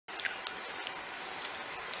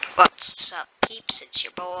What's up, peeps? It's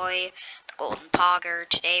your boy, the Golden Pogger.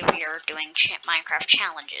 Today we are doing Minecraft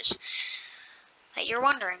challenges. You're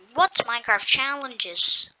wondering, what's Minecraft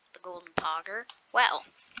challenges, the Golden Pogger? Well,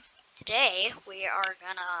 today we are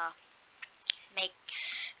gonna make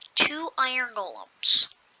 2 iron golems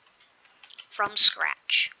from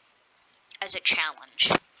scratch as a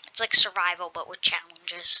challenge. It's like survival, but with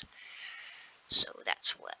challenges. So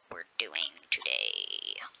that's what we're doing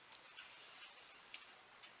today.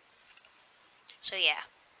 So yeah.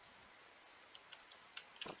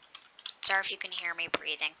 Sorry if you can hear me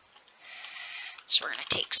breathing. So we're gonna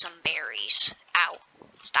take some berries. Ow.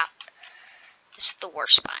 Stop. This is the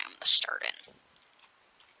worst biome to start in.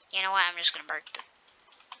 You know what? I'm just gonna break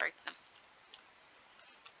them.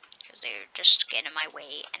 Because they're just getting in my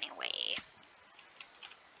way anyway.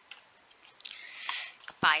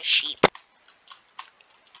 Goodbye, sheep.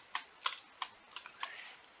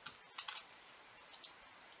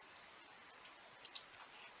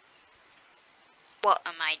 What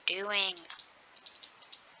am I doing?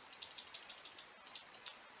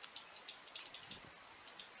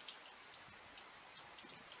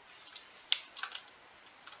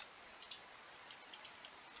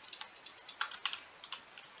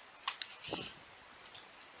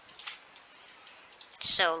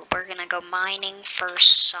 So we're gonna go mining for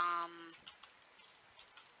some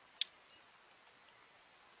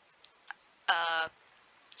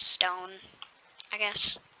stone, I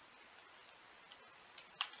guess.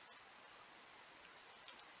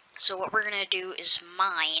 So what we're gonna do is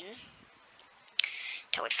mine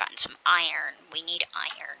until we find some iron. We need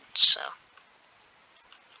iron, so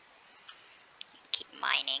keep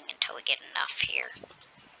mining until we get enough here.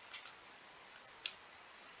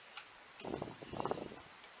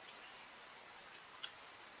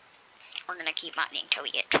 We're gonna keep mining until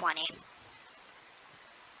we get 20.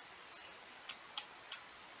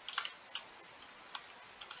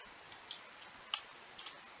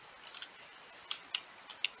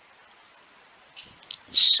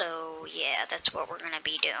 So yeah, that's what we're gonna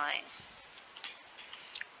be doing.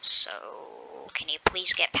 So can you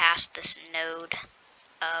please get past this node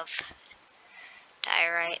of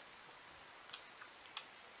diorite?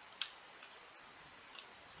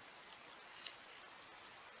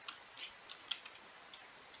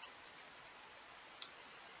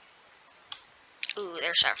 Ooh,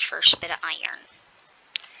 there's our first bit of iron.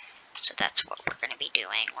 So that's what we're gonna be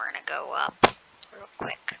doing. We're gonna go up real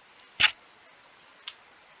quick.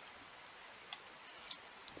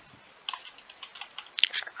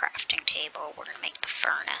 There's our crafting table. We're gonna make the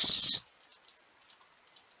furnace.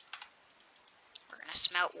 We're gonna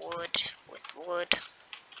smelt wood with wood.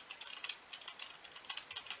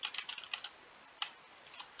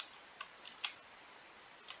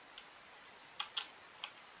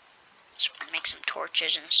 So we're gonna make some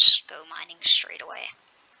torches and go mining straight away.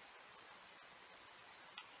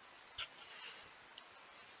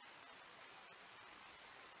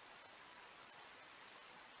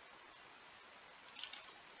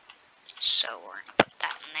 So we're gonna put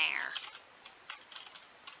that in there.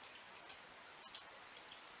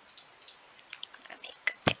 I'm gonna make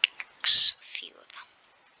a pickaxe, a few of them.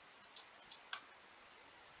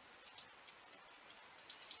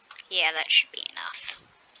 Yeah, that should be enough.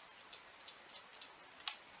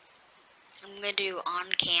 I'm gonna do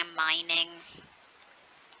on-cam mining,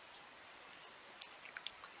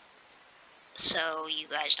 so you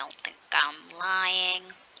guys don't think I'm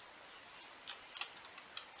lying.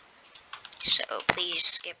 So please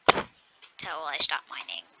skip till I stop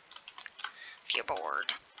mining if you're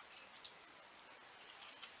bored.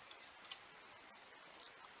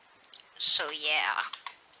 So yeah,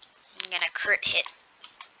 I'm gonna crit hit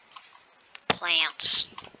plants,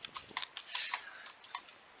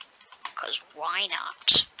 because why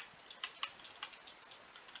not?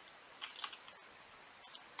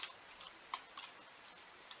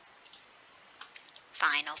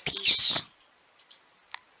 Final piece.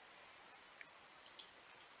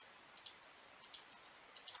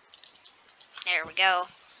 There we go.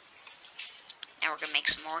 Now we're gonna make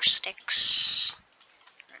some more sticks.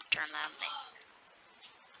 We're gonna turn them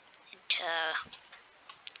into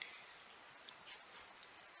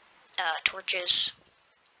torches.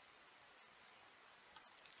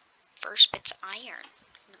 First bit's iron.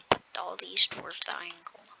 I'm gonna put all these towards the iron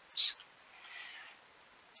golems.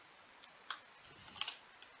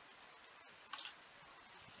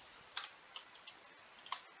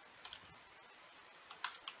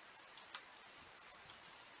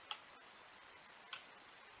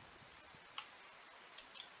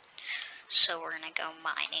 So we're gonna go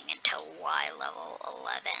mining until Y level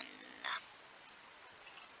 11.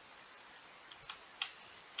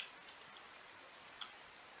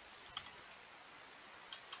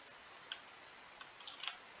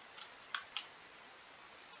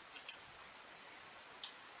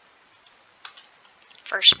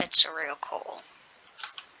 First bits of real coal.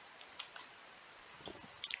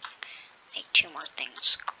 Make 2 more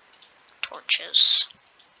things. Torches.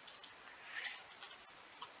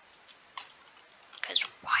 Because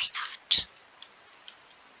why not?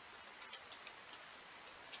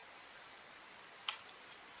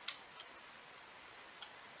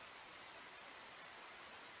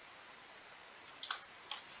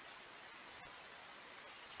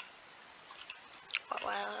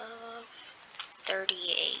 Well,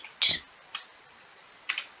 38.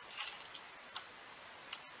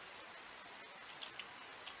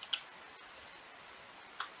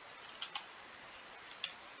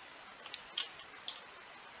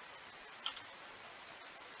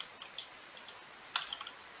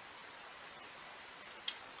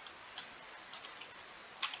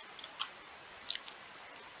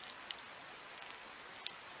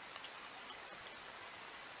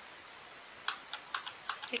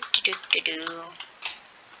 Do.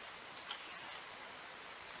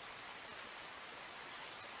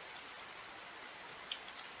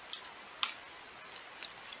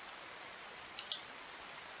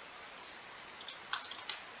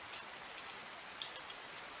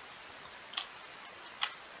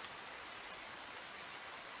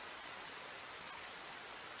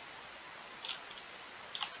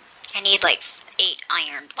 I need like 8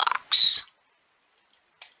 iron blocks.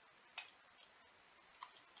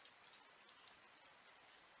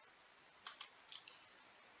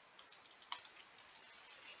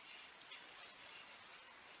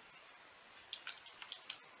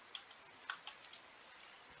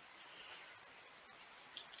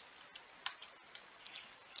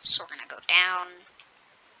 So we're gonna go down.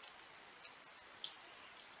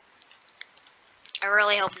 I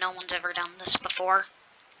really hope no one's ever done this before.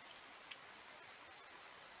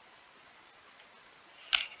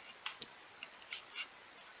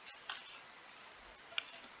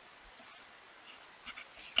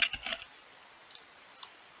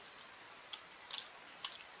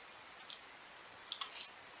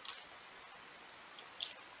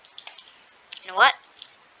 You know what?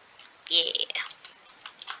 Yeah.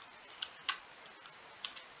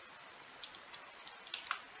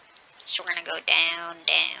 So we're gonna go down,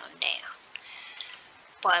 down, down.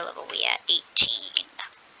 What level we at? 18.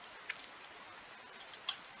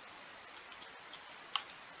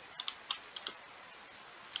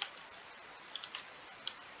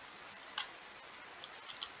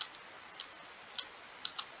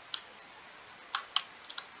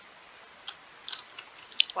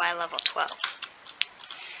 Y level 12.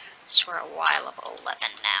 So we're at Y level 11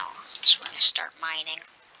 now. So we're gonna start mining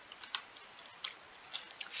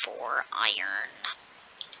for iron.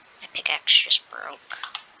 My pickaxe just broke.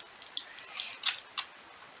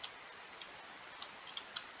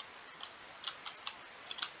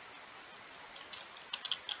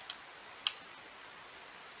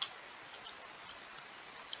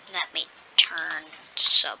 Let me turn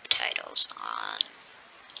subtitles on.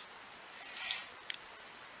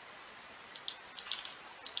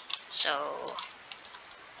 So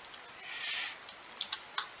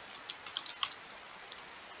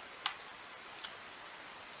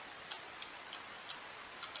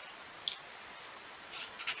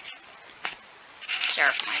sorry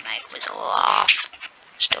if my mic was a little off.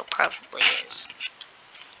 Still probably is.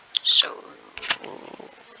 So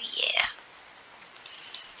yeah.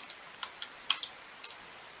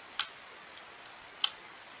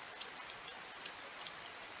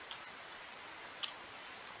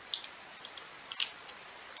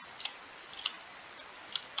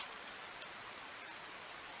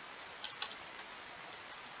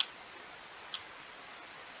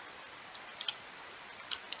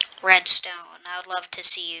 Redstone. I would love to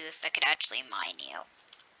see you if I could actually mine you.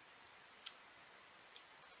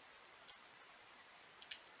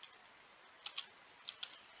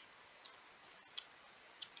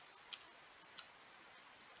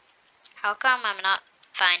 How come I'm not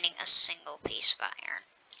finding a single piece of iron?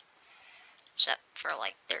 Except for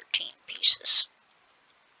like 13 pieces.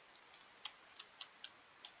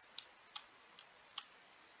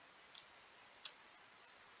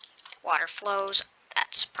 Water flows.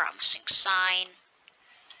 That's a promising sign.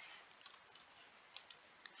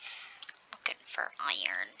 Looking for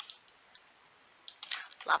iron.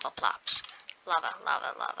 Lava plops. Lava,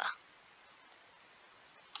 lava, lava.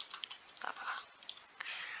 Lava.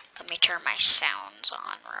 Let me turn my sounds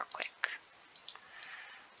on real quick.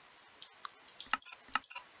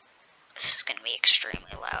 This is going to be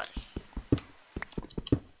extremely loud.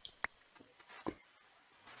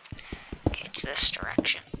 Okay, it's this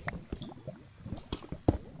direction.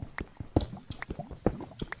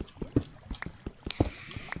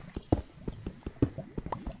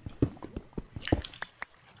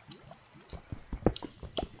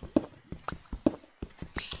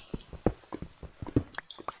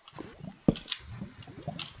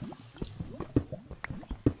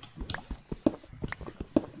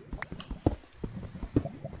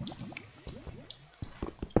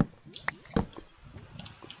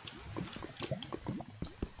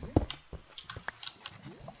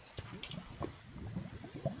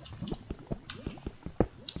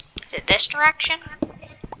 direction?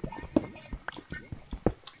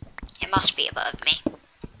 It must be above me.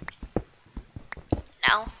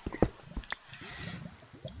 No?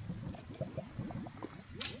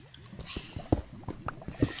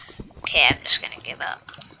 Okay, I'm just gonna give up.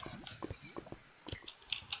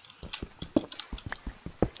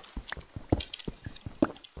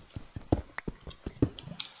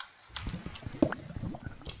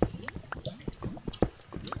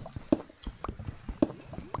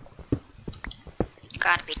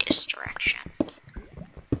 Gotta be this direction.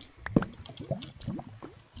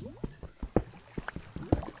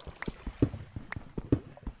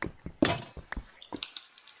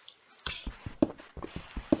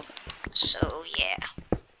 So, yeah.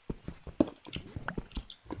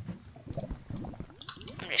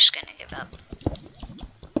 I'm just gonna give up.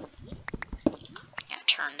 Gonna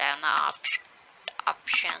turn down the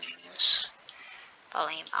options.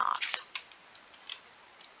 Volume off.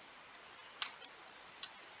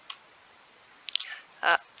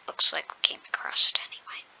 Looks like we came across it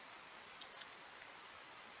anyway.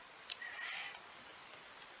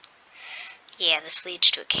 Yeah, this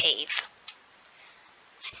leads to a cave.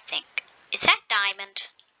 I think. Is that diamond?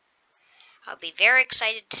 I'll be very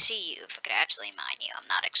excited to see you if I could actually mine you. I'm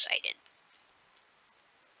not excited.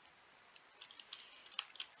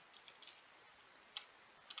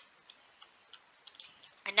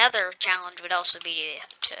 Another challenge would also be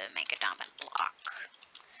to make a diamond block.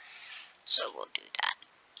 So we'll do that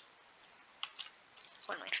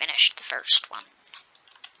when we finish the first one.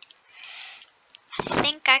 I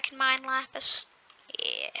think I can mine lapis.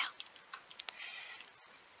 Yeah.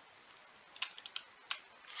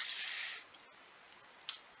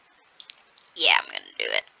 Yeah, I'm gonna do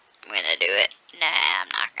it. I'm gonna do it. Nah, I'm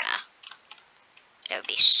not gonna. That would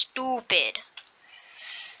be stupid.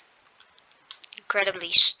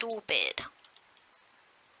 Incredibly stupid.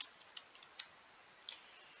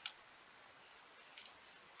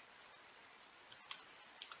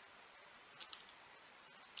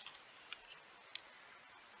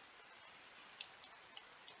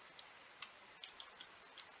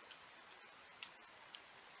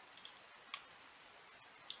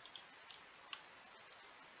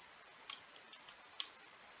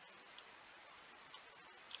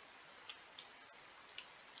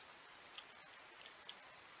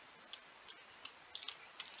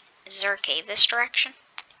 Is there a cave this direction?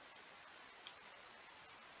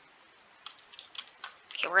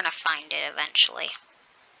 Okay, we're gonna find it eventually.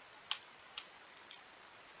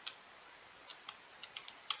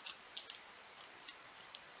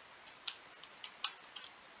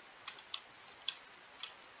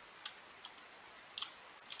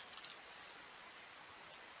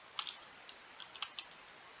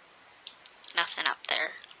 Nothing up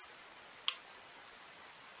there.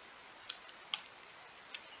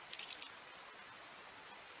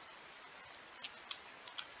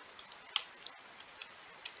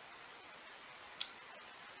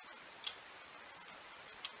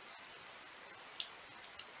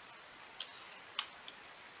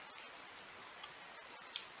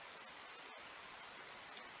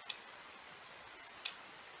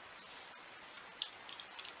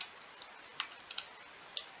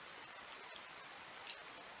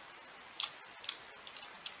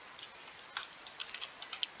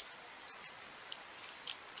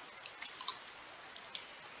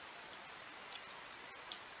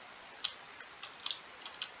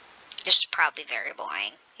 This is probably very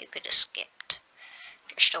boring. You could have skipped.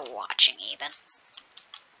 If you're still watching even.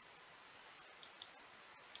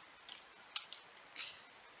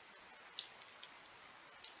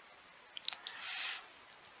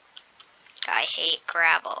 I hate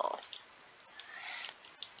gravel.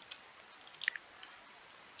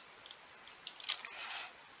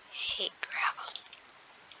 Hate gravel.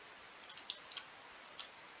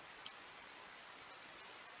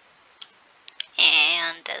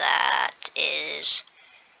 And that is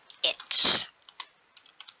it.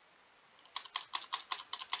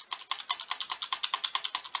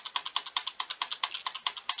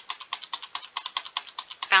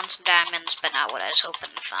 Found some diamonds, but not what I was hoping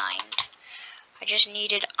to find. I just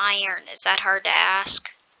needed iron. Is that hard to ask?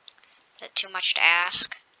 Is that too much to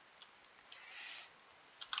ask?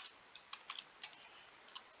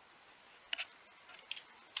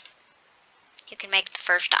 You can make the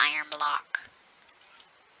first iron block.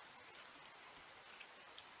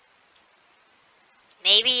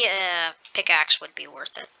 Maybe a pickaxe would be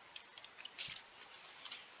worth it.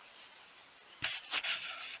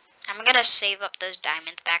 I'm gonna save up those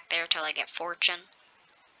diamonds back there till I get fortune.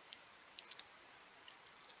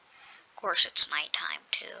 Of course, it's nighttime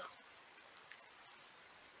too.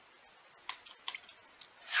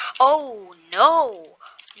 Oh, no.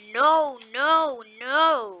 No, no,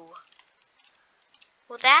 no.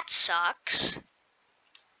 Well, that sucks.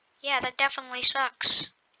 Yeah, that definitely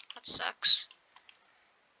sucks. That sucks.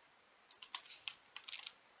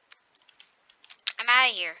 I'm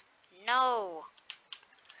out of here. No.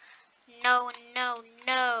 No, no,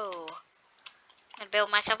 no. I'm gonna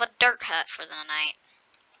build myself a dirt hut for the night.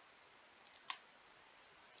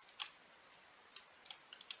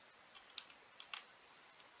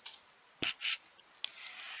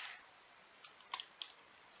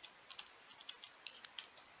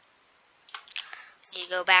 Need to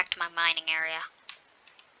go back to my mining area.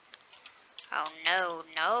 Oh no,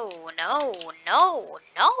 no, no, no,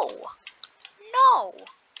 no, no.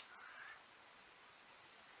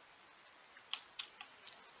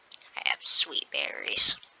 I have sweet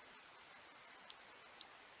berries.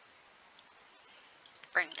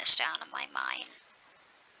 Bring this down to my mine.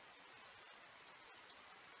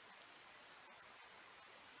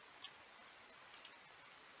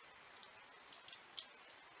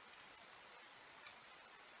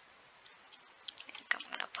 I think I'm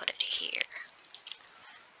gonna put it here.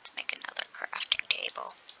 Let's make another crafting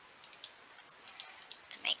table.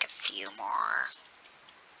 And make a few more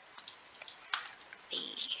of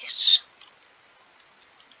these.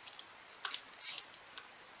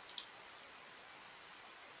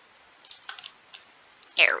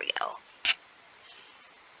 There we go.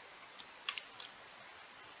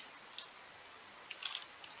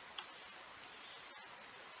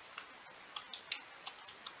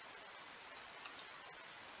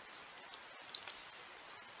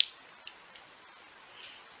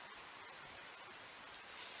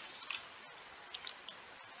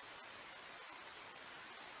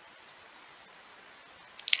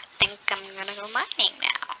 I think I'm gonna go mining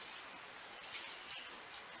now.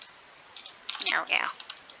 There we go.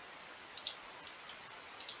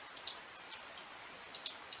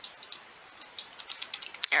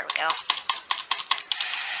 There we go.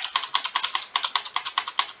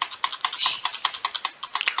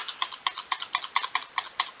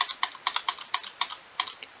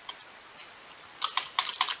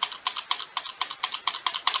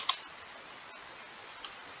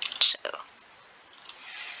 So,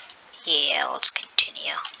 yeah, let's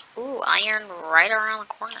continue. Ooh, iron right around the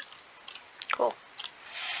corner. Cool.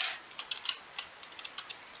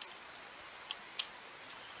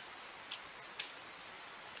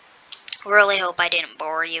 Really hope I didn't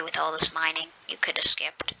bore you with all this mining. You could have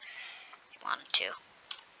skipped if you wanted to.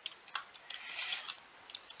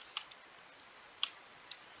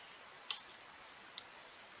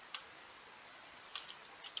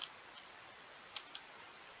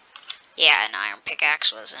 Yeah, an iron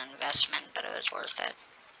pickaxe was an investment, but it was worth it.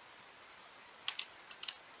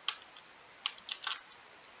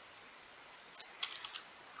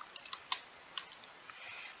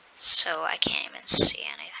 So I can't even see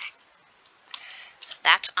anything. So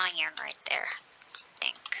that's iron right there, I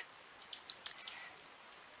think.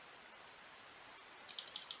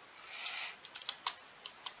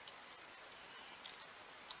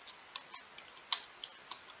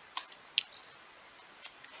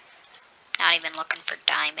 Not even looking for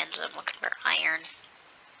diamonds, I'm looking for iron.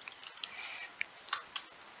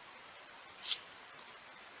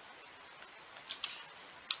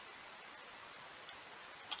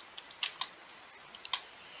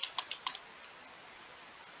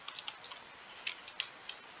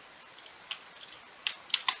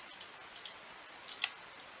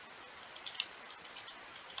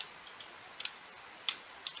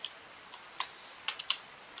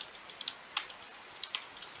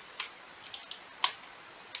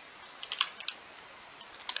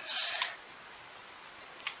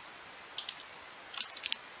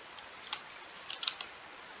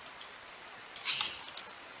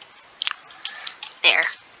 There.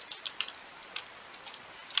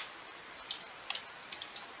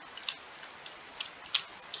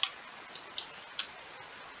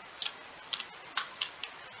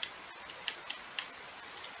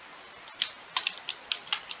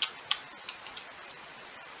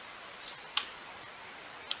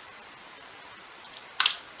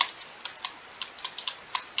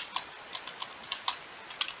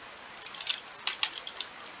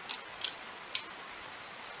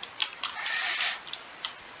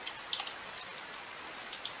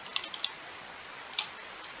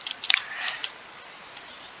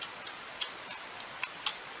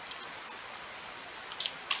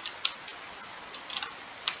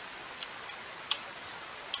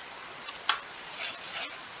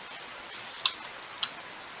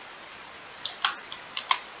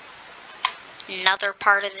 Another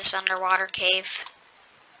part of this underwater cave.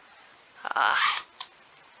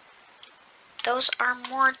 Those are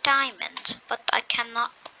more diamonds, but I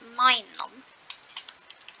cannot mine them.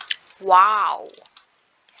 Wow.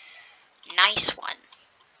 Nice one.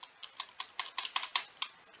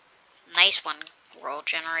 Nice one, world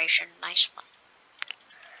generation. Nice one.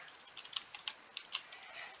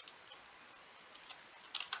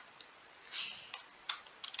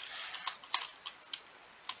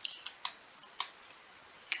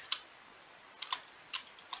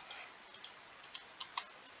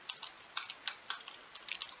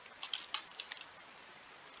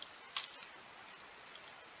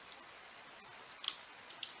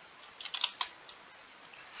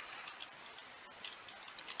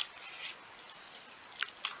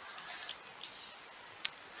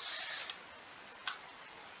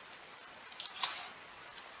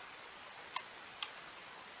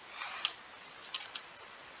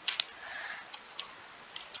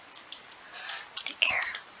 There.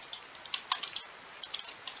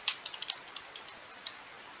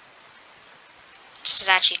 This is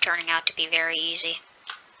actually turning out to be very easy.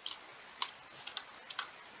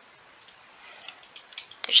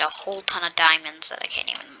 There's a whole ton of diamonds that I can't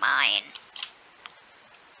even mine.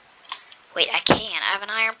 Wait, I can. I have an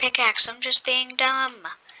iron pickaxe. I'm just being dumb.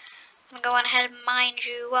 I'm gonna go ahead and mine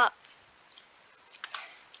you up.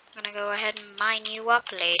 I'm gonna go ahead and mine you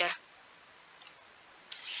up later.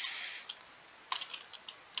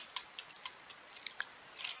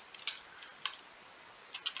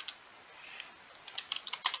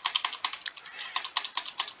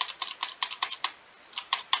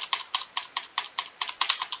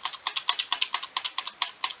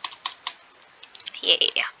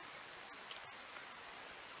 Yeah.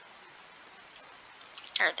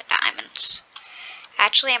 There are the diamonds.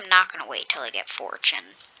 Actually, I'm not gonna wait till I get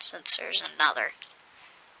fortune, since there's another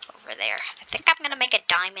over there. I think I'm gonna make a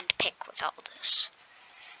diamond pick with all this,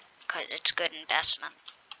 because it's good investment.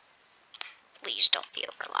 Please don't be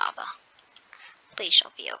over lava. Please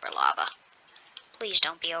don't be over lava. Please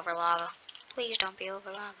don't be over lava. Please don't be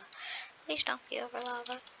over lava. Please don't be over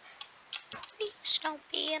lava. Please don't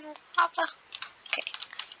be in lava. Okay,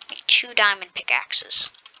 make 2 diamond pickaxes.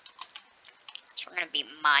 So we're gonna be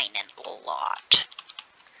mining a lot.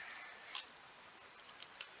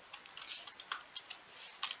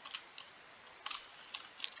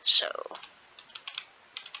 So,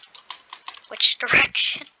 which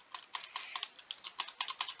direction?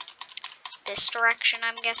 This direction,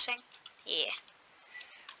 I'm guessing? Yeah.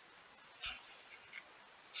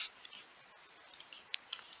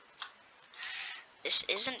 This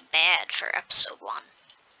isn't bad for episode 1.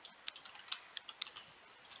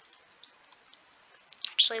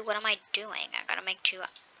 Actually, what am I doing? I gotta make 2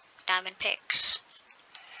 diamond picks.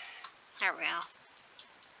 There we go.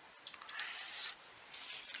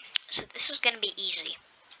 So this is gonna be easy.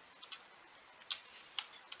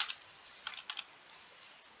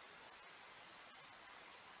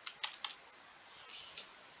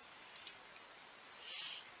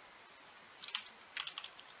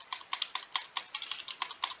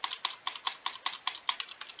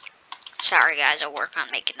 Sorry guys, I'll work on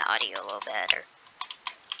making the audio a little better.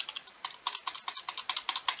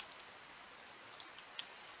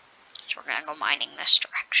 So we're gonna go mining this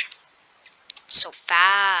direction. It's so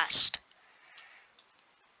fast.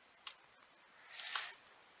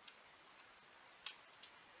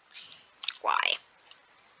 Why?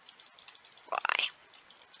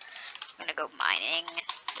 I'm gonna go mining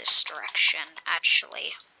this direction,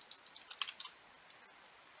 actually.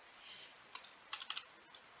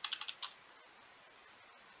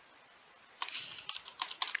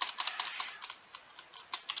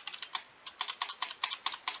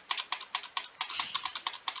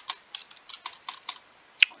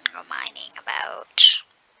 I'm gonna go mining about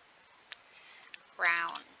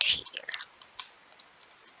around here.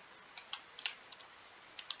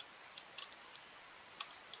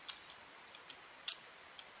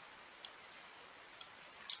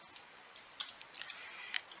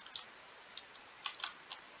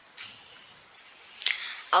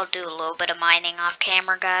 I'll do a little bit of mining off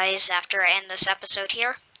camera, guys, after I end this episode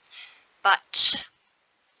here. But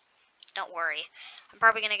don't worry, I'm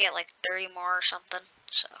probably gonna get like 30 more or something,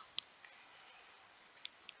 so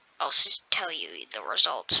I'll tell you the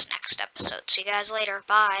results next episode. See you guys later.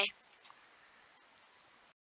 Bye.